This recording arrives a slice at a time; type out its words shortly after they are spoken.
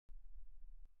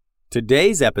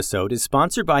Today's episode is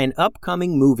sponsored by an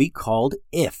upcoming movie called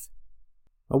If.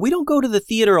 We don't go to the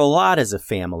theater a lot as a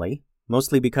family,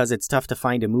 mostly because it's tough to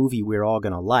find a movie we're all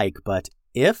going to like, but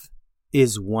If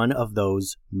is one of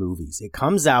those movies. It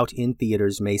comes out in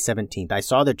theaters May 17th. I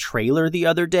saw the trailer the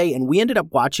other day, and we ended up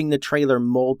watching the trailer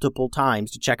multiple times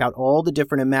to check out all the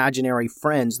different imaginary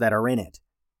friends that are in it.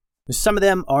 Some of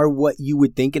them are what you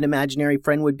would think an imaginary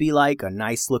friend would be like, a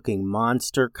nice-looking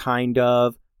monster, kind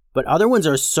of. But other ones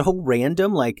are so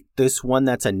random, like this one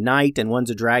that's a knight and one's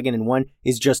a dragon and one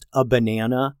is just a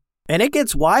banana. And it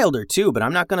gets wilder too, but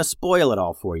I'm not going to spoil it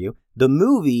all for you. The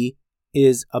movie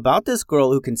is about this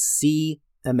girl who can see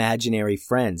imaginary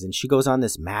friends, and she goes on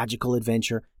this magical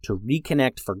adventure to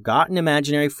reconnect forgotten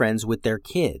imaginary friends with their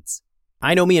kids.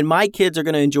 I know me and my kids are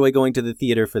going to enjoy going to the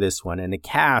theater for this one, and the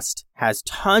cast has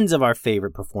tons of our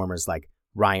favorite performers like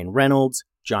Ryan Reynolds,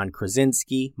 John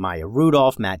Krasinski, Maya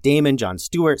Rudolph, Matt Damon, Jon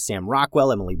Stewart, Sam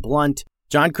Rockwell, Emily Blunt.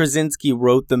 John Krasinski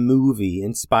wrote the movie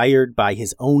inspired by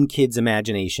his own kid's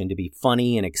imagination to be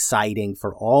funny and exciting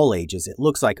for all ages. It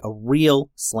looks like a real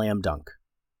slam dunk.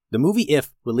 The movie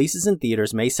If releases in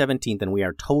theaters May 17th, and we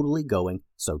are totally going,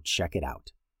 so check it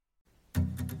out.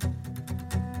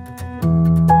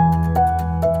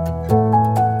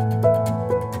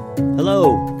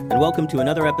 Hello, and welcome to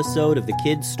another episode of the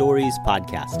Kids Stories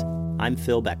Podcast. I'm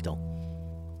Phil Bechtel.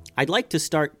 I'd like to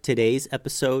start today's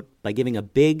episode by giving a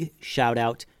big shout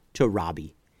out to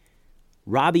Robbie.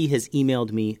 Robbie has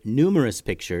emailed me numerous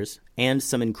pictures and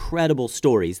some incredible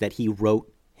stories that he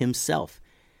wrote himself.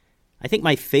 I think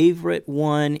my favorite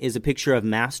one is a picture of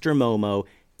Master Momo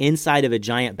inside of a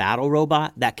giant battle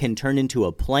robot that can turn into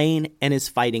a plane and is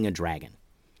fighting a dragon.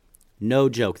 No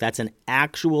joke, that's an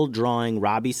actual drawing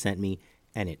Robbie sent me,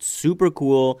 and it's super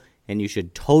cool. And you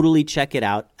should totally check it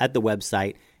out at the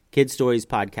website,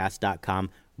 kidstoriespodcast.com.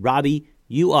 Robbie,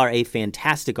 you are a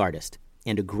fantastic artist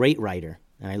and a great writer,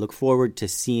 and I look forward to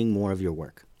seeing more of your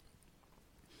work.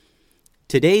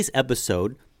 Today's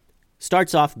episode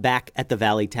starts off back at the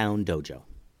Valleytown Dojo.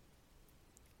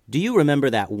 Do you remember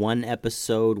that one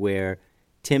episode where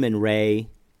Tim and Ray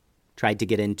tried to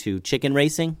get into chicken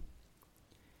racing?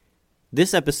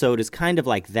 This episode is kind of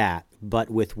like that, but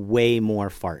with way more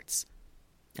farts.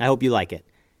 I hope you like it.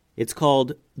 It's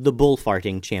called the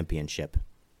Bullfarting Championship.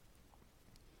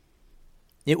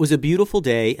 It was a beautiful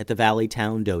day at the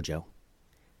Valleytown Dojo.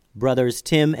 Brothers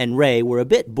Tim and Ray were a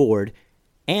bit bored,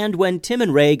 and when Tim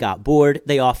and Ray got bored,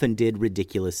 they often did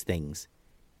ridiculous things.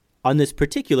 On this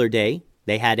particular day,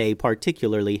 they had a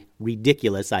particularly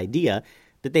ridiculous idea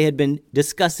that they had been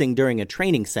discussing during a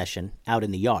training session out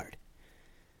in the yard.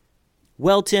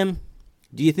 Well, Tim,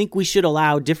 do you think we should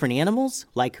allow different animals?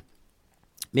 Like,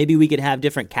 maybe we could have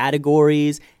different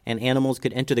categories and animals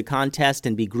could enter the contest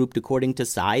and be grouped according to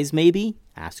size, maybe?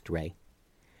 Asked Ray.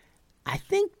 I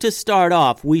think to start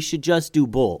off, we should just do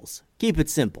bulls. Keep it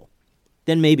simple.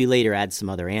 Then maybe later add some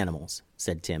other animals,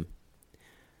 said Tim.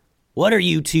 What are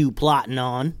you two plotting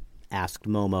on? Asked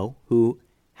Momo, who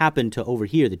happened to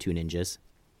overhear the two ninjas.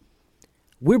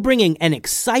 We're bringing an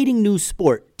exciting new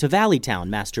sport to Valleytown,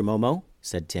 Master Momo,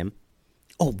 said Tim.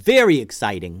 Oh, very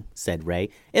exciting, said Ray.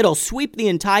 It'll sweep the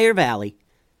entire valley.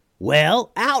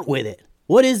 Well, out with it.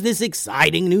 What is this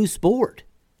exciting new sport?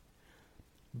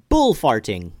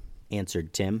 Bullfarting,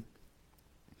 answered Tim.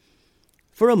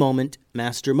 For a moment,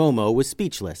 Master Momo was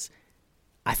speechless.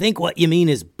 I think what you mean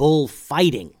is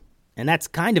bullfighting, and that's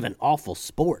kind of an awful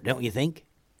sport, don't you think?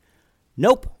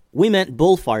 Nope, we meant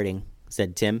bullfarting,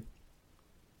 said Tim.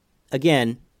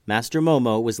 Again, Master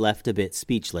Momo was left a bit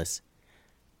speechless.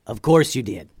 Of course you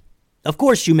did. Of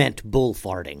course you meant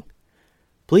bullfarting.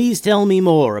 Please tell me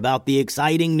more about the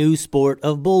exciting new sport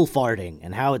of bullfarting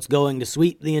and how it's going to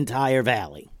sweep the entire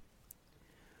valley.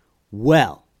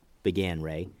 Well, began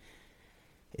Ray,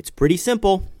 it's pretty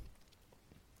simple.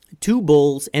 2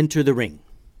 bulls enter the ring.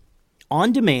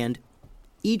 On demand,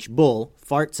 each bull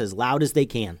farts as loud as they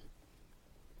can.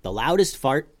 The loudest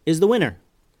fart is the winner.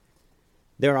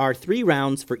 There are 3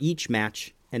 rounds for each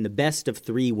match, and the best of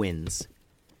 3 wins.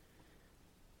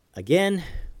 Again,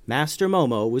 Master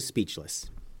Momo was speechless.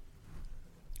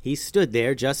 He stood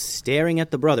there just staring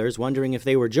at the brothers, wondering if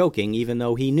they were joking, even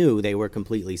though he knew they were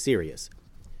completely serious.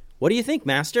 What do you think,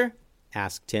 Master?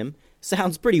 Asked Tim.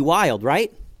 Sounds pretty wild,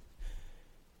 right?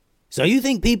 So you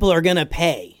think people are going to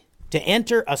pay to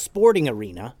enter a sporting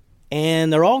arena,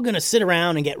 and they're all going to sit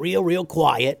around and get real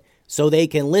quiet so they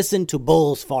can listen to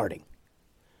bulls farting?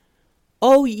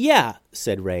 Oh, yeah,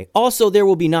 said Ray. Also, there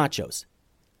will be nachos.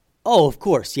 Oh, of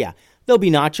course, yeah. There'll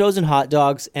be nachos and hot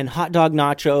dogs and hot dog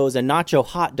nachos and nacho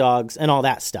hot dogs and all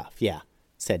that stuff, yeah,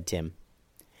 said Tim.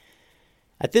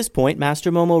 At this point,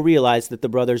 Master Momo realized that the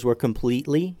brothers were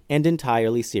completely and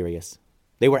entirely serious.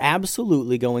 They were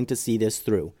absolutely going to see this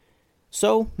through.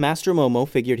 So, Master Momo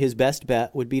figured his best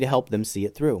bet would be to help them see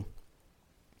it through.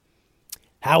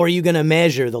 "How are you going to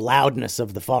measure the loudness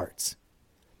of the farts?"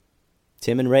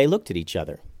 Tim and Ray looked at each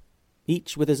other,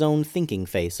 each with his own thinking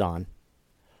face on.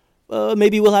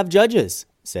 Maybe we'll have judges,"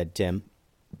 said Tim.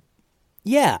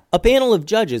 "Yeah, a panel of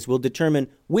judges will determine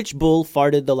which bull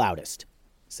farted the loudest,"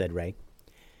 said Ray.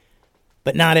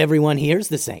 "But not everyone hears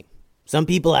the same. Some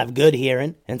people have good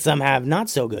hearing, and some have not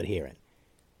so good hearing.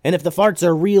 And if the farts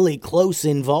are really close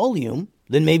in volume,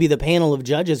 then maybe the panel of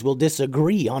judges will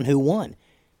disagree on who won.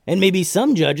 And maybe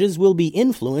some judges will be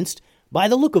influenced by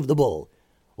the look of the bull.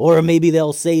 Or maybe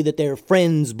they'll say that their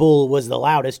friend's bull was the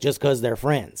loudest just because they're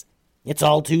friends. It's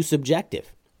all too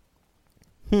subjective."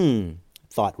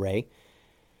 Thought Ray.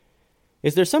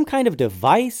 "Is there some kind of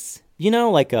device,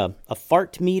 like a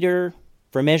fart meter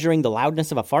for measuring the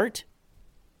loudness of a fart?"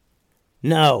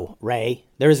 "No, Ray,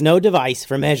 there is no device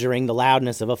for measuring the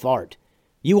loudness of a fart.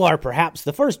 You are perhaps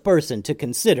the first person to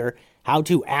consider how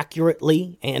to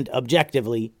accurately and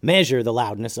objectively measure the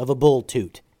loudness of a bull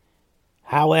toot.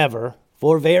 However,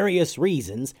 for various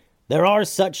reasons, there are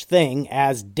such thing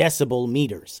as decibel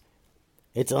meters.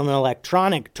 It's an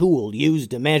electronic tool used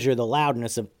to measure the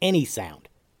loudness of any sound,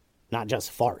 not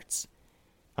just farts.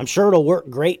 I'm sure it'll work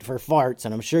great for farts,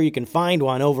 and I'm sure you can find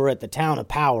one over at the town of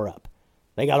Power Up.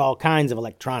 They got all kinds of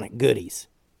electronic goodies."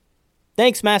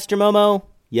 "Thanks, Master Momo,"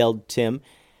 yelled Tim,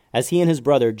 as he and his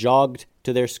brother jogged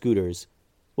to their scooters.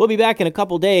 "We'll be back in a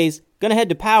couple days. Gonna head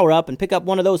to Power Up and pick up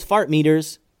one of those fart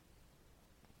meters."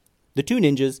 The two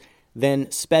ninjas then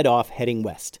sped off heading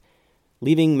west,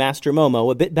 leaving Master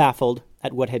Momo a bit baffled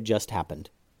at what had just happened.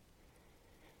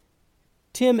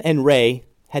 Tim and Ray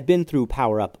had been through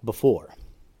Power Up before.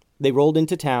 They rolled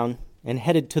into town and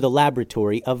headed to the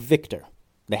laboratory of Victor,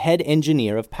 the head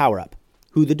engineer of Power Up,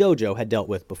 who the dojo had dealt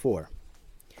with before.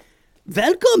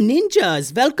 "Welcome,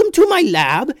 ninjas! Welcome to my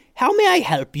lab! How may I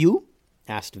help you?"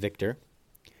 asked Victor.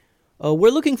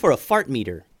 "We're looking for a fart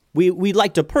meter. We'd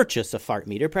like to purchase a fart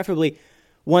meter, preferably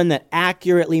one that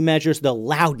accurately measures the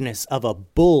loudness of a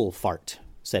bull fart,"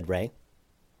 said Ray.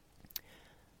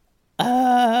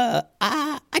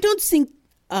 I don't think,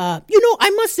 I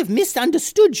must have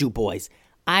misunderstood you boys.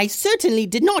 I certainly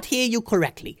did not hear you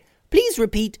correctly. Please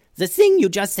repeat the thing you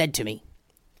just said to me,"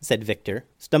 said Victor,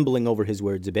 stumbling over his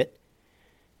words a bit.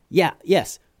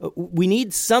 Yes. We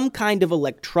need some kind of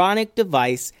electronic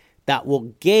device that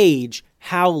will gauge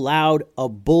how loud a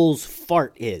bull's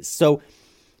fart is. So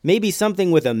maybe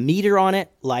something with a meter on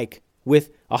it, like with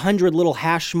 100 little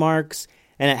hash marks,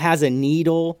 and it has a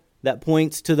needle that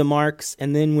points to the marks,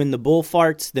 and then when the bull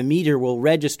farts, the meter will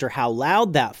register how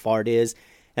loud that fart is,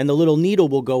 and the little needle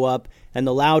will go up, and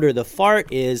the louder the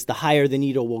fart is, the higher the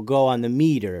needle will go on the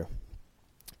meter.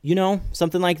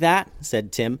 Something like that,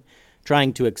 said Tim,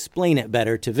 trying to explain it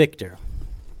better to Victor.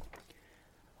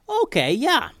 "Okay,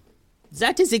 yeah.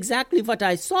 That is exactly what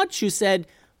I thought you said,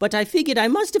 but I figured I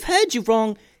must have heard you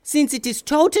wrong, since it is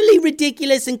totally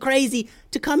ridiculous and crazy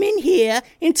to come in here,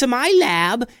 into my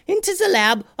lab, into the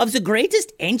lab of the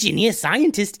greatest engineer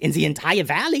scientist in the entire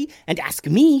valley, and ask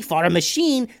me for a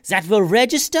machine that will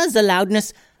register the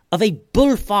loudness of a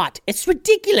bull fart. It's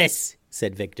ridiculous,"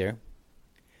 said Victor.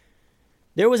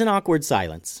 There was an awkward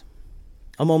silence,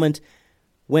 a moment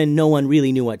when no one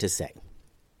really knew what to say.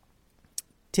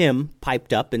 Tim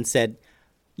piped up and said,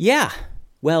 "Yeah,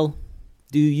 well,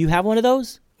 do you have one of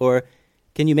those? Or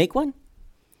can you make one?"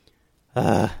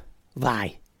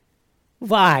 Why?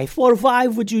 Why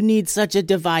would you need such a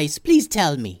device? Please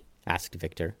tell me," asked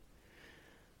Victor.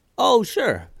 "Oh,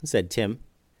 sure," said Tim.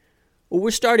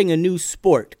 "We're starting a new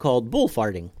sport called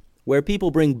bullfarting, where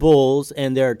people bring bulls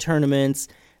and there are tournaments,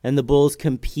 and the bulls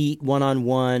compete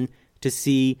one-on-one to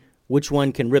see which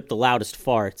one can rip the loudest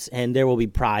farts, and there will be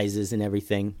prizes and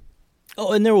everything.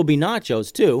 Oh, and there will be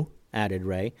nachos, too," added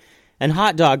Ray, "and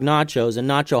hot dog nachos and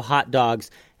nacho hot dogs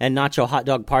and nacho hot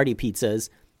dog party pizzas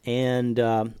and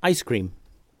ice cream."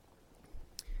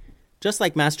 Just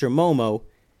like Master Momo,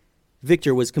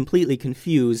 Victor was completely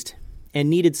confused and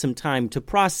needed some time to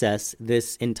process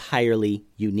this entirely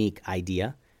unique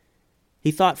idea.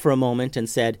 He thought for a moment and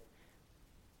said,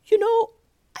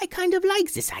 I kind of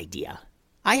like this idea.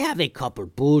 I have a couple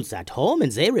bulls at home,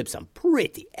 and they rip some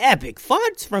pretty epic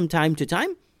farts from time to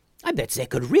time. I bet they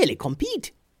could really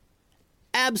compete."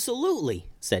 "Absolutely,"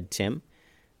 said Tim.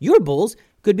 "Your bulls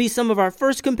could be some of our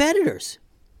first competitors."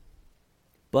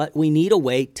 "But we need a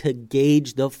way to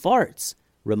gauge the farts,"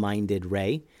 reminded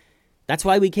Ray. "That's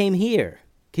why we came here.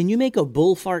 Can you make a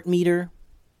bull fart meter?"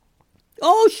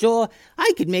 Oh, sure,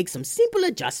 I could make some simple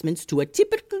adjustments to a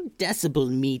typical decibel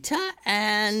meter,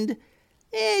 and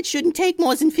it shouldn't take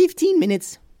more than 15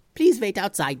 minutes. Please wait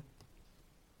outside.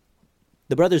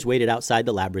 The brothers waited outside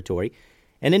the laboratory,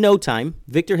 and in no time,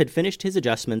 Victor had finished his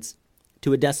adjustments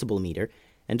to a decibel meter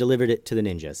and delivered it to the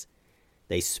ninjas.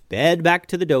 They sped back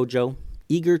to the dojo,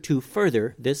 eager to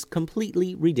further this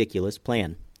completely ridiculous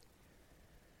plan.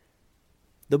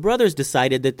 The brothers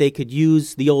decided that they could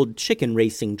use the old chicken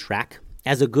racing track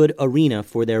as a good arena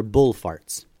for their bull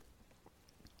farts.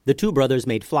 The two brothers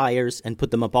made flyers and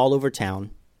put them up all over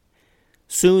town.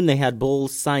 Soon they had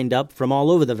bulls signed up from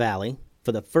all over the valley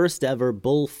for the first ever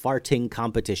bull farting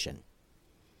competition.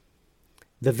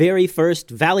 The very first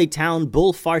Valley Town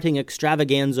bull farting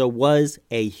extravaganza was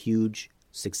a huge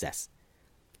success.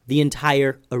 The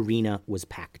entire arena was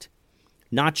packed.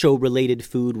 Nacho-related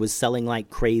food was selling like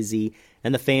crazy,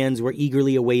 and the fans were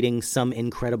eagerly awaiting some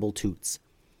incredible toots.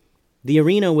 The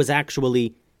arena was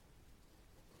actually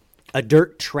a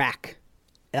dirt track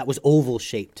that was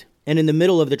oval-shaped, and in the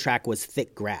middle of the track was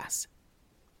thick grass.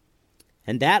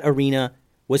 And that arena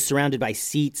was surrounded by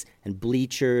seats and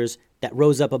bleachers that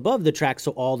rose up above the track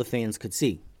so all the fans could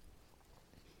see.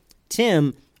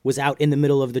 Tim was out in the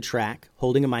middle of the track,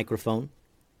 holding a microphone.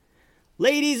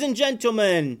 "Ladies and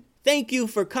gentlemen, thank you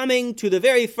for coming to the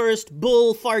very first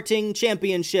Bull Farting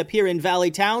Championship here in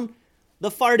Valley Town. The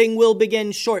farting will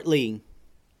begin shortly.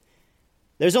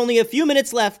 There's only a few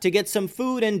minutes left to get some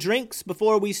food and drinks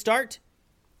before we start.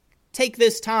 Take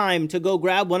this time to go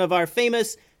grab one of our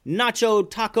famous nacho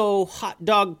taco hot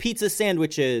dog pizza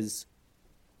sandwiches."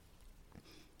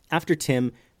 After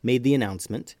Tim made the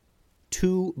announcement,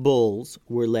 2 bulls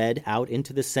were led out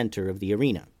into the center of the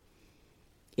arena.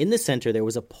 In the center, there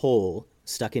was a pole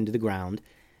stuck into the ground,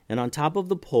 and on top of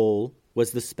the pole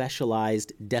was the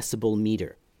specialized decibel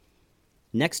meter.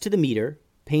 Next to the meter,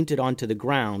 painted onto the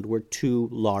ground, were 2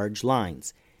 large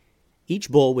lines. Each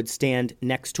bull would stand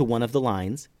next to one of the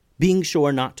lines, being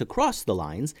sure not to cross the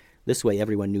lines. This way,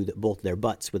 everyone knew that both their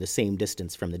butts were the same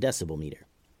distance from the decibel meter.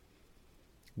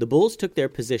 The bulls took their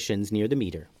positions near the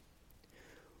meter.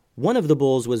 One of the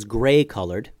bulls was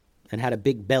gray-colored and had a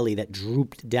big belly that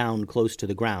drooped down close to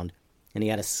the ground, and he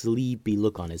had a sleepy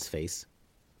look on his face.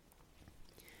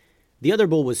 The other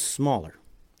bull was smaller,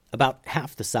 about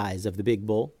half the size of the big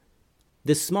bull.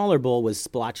 This smaller bull was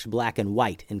splotched black and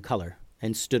white in color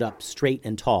and stood up straight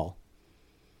and tall.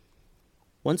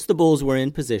 Once the bulls were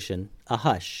in position, a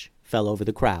hush fell over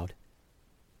the crowd.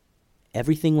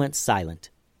 Everything went silent,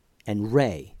 and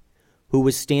Ray, who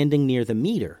was standing near the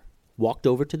meter, walked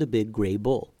over to the big gray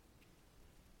bull.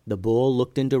 The bull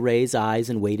looked into Ray's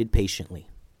eyes and waited patiently.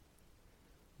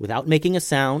 Without making a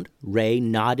sound, Ray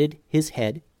nodded his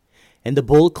head, and the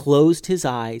bull closed his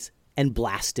eyes and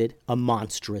blasted a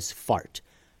monstrous fart.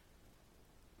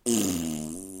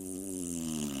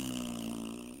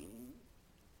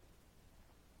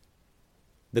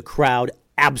 The crowd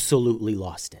absolutely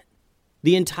lost it.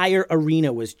 The entire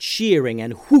arena was cheering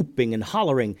and whooping and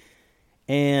hollering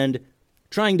and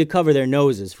trying to cover their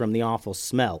noses from the awful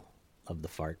smell of the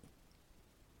fart.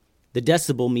 The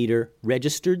decibel meter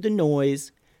registered the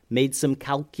noise, made some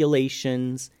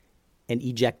calculations, and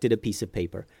ejected a piece of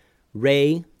paper.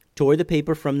 Ray tore the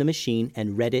paper from the machine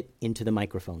and read it into the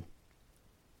microphone.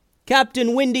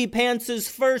 "Captain Windy Pants'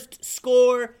 first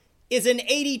score is an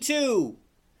 82.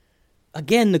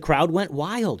 Again, the crowd went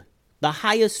wild. The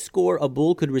highest score a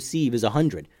bull could receive is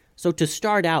 100, so to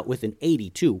start out with an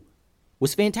 82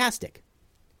 was fantastic.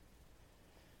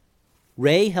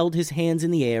 Ray held his hands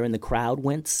in the air, and the crowd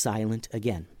went silent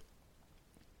again.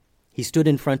 He stood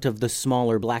in front of the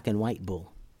smaller black and white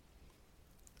bull.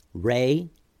 Ray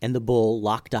and the bull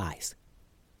locked eyes.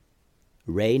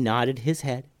 Ray nodded his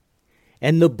head,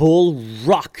 and the bull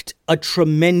rocked a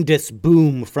tremendous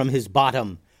boom from his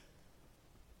bottom.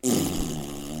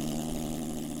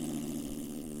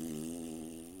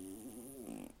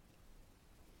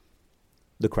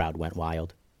 The crowd went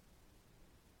wild.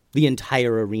 The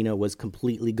entire arena was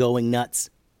completely going nuts.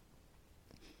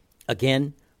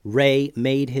 Again, Ray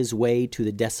made his way to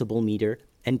the decibel meter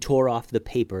and tore off the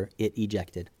paper it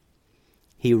ejected.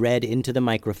 He read into the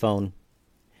microphone,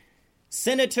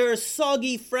 "Senator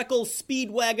Soggy Freckle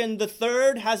Speedwagon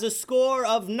III has a score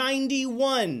of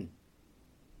 91.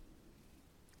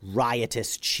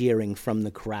 Riotous cheering from the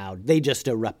crowd. They just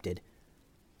erupted.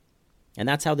 And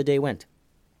that's how the day went.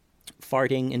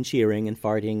 Farting and cheering and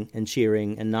farting and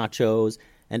cheering and nachos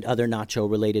and other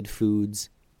nacho-related foods.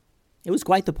 It was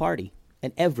quite the party,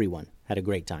 and everyone had a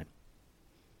great time.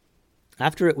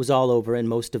 After it was all over and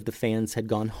most of the fans had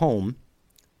gone home,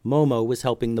 Momo was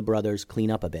helping the brothers clean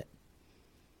up a bit.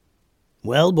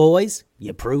 Well, boys,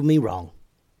 you proved me wrong.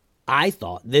 I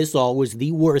thought this all was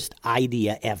the worst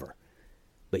idea ever.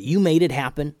 But you made it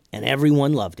happen, and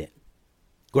everyone loved it.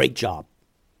 Great job.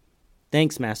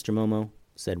 Thanks, Master Momo,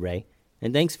 said Ray,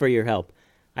 and thanks for your help.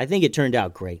 I think it turned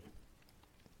out great.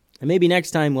 And maybe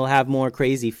next time we'll have more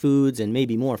crazy foods and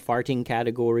maybe more farting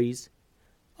categories.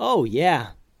 Oh,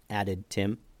 yeah, added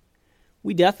Tim.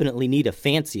 We definitely need a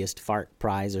fanciest fart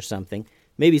prize or something.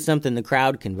 Maybe something the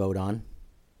crowd can vote on.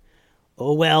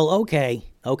 Oh, well, okay,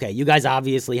 you guys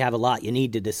obviously have a lot you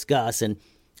need to discuss, and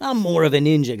I'm more of a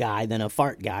ninja guy than a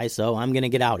fart guy, so I'm going to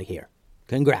get out of here.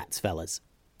 Congrats, fellas.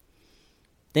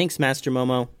 Thanks, Master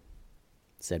Momo,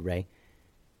 said Ray.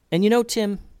 And you know,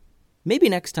 Tim, maybe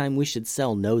next time we should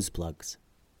sell nose plugs.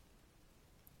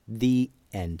 The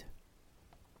end.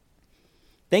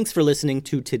 Thanks for listening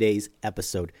to today's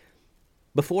episode.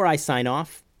 Before I sign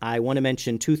off, I want to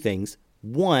mention two things.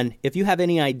 One, if you have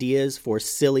any ideas for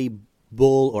silly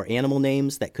bull or animal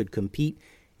names that could compete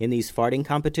in these farting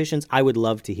competitions, I would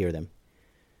love to hear them.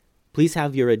 Please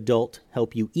have your adult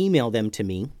help you email them to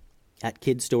me at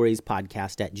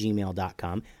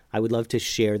kidstoriespodcast@gmail.com. I would love to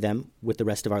share them with the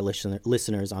rest of our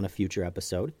listeners on a future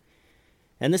episode.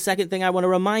 And the second thing I want to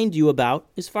remind you about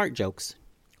is fart jokes.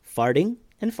 Farting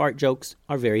and fart jokes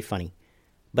are very funny.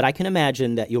 But I can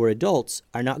imagine that your adults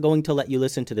are not going to let you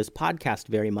listen to this podcast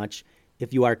very much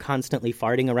if you are constantly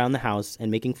farting around the house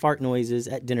and making fart noises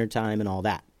at dinner time and all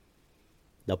that.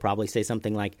 They'll probably say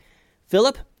something like,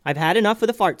 Philip, I've had enough of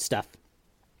the fart stuff.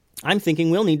 I'm thinking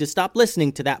we'll need to stop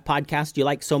listening to that podcast you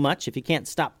like so much if you can't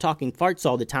stop talking farts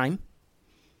all the time.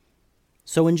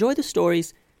 So enjoy the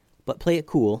stories, but play it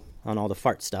cool on all the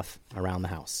fart stuff around the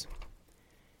house.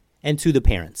 And to the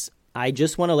parents, I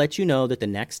just want to let you know that the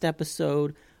next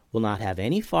episode will not have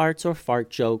any farts or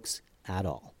fart jokes at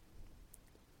all.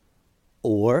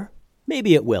 Or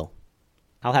maybe it will.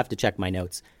 I'll have to check my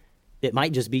notes. It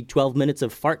might just be 12 minutes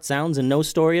of fart sounds and no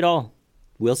story at all.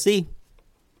 We'll see.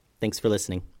 Thanks for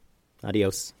listening.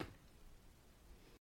 Adios.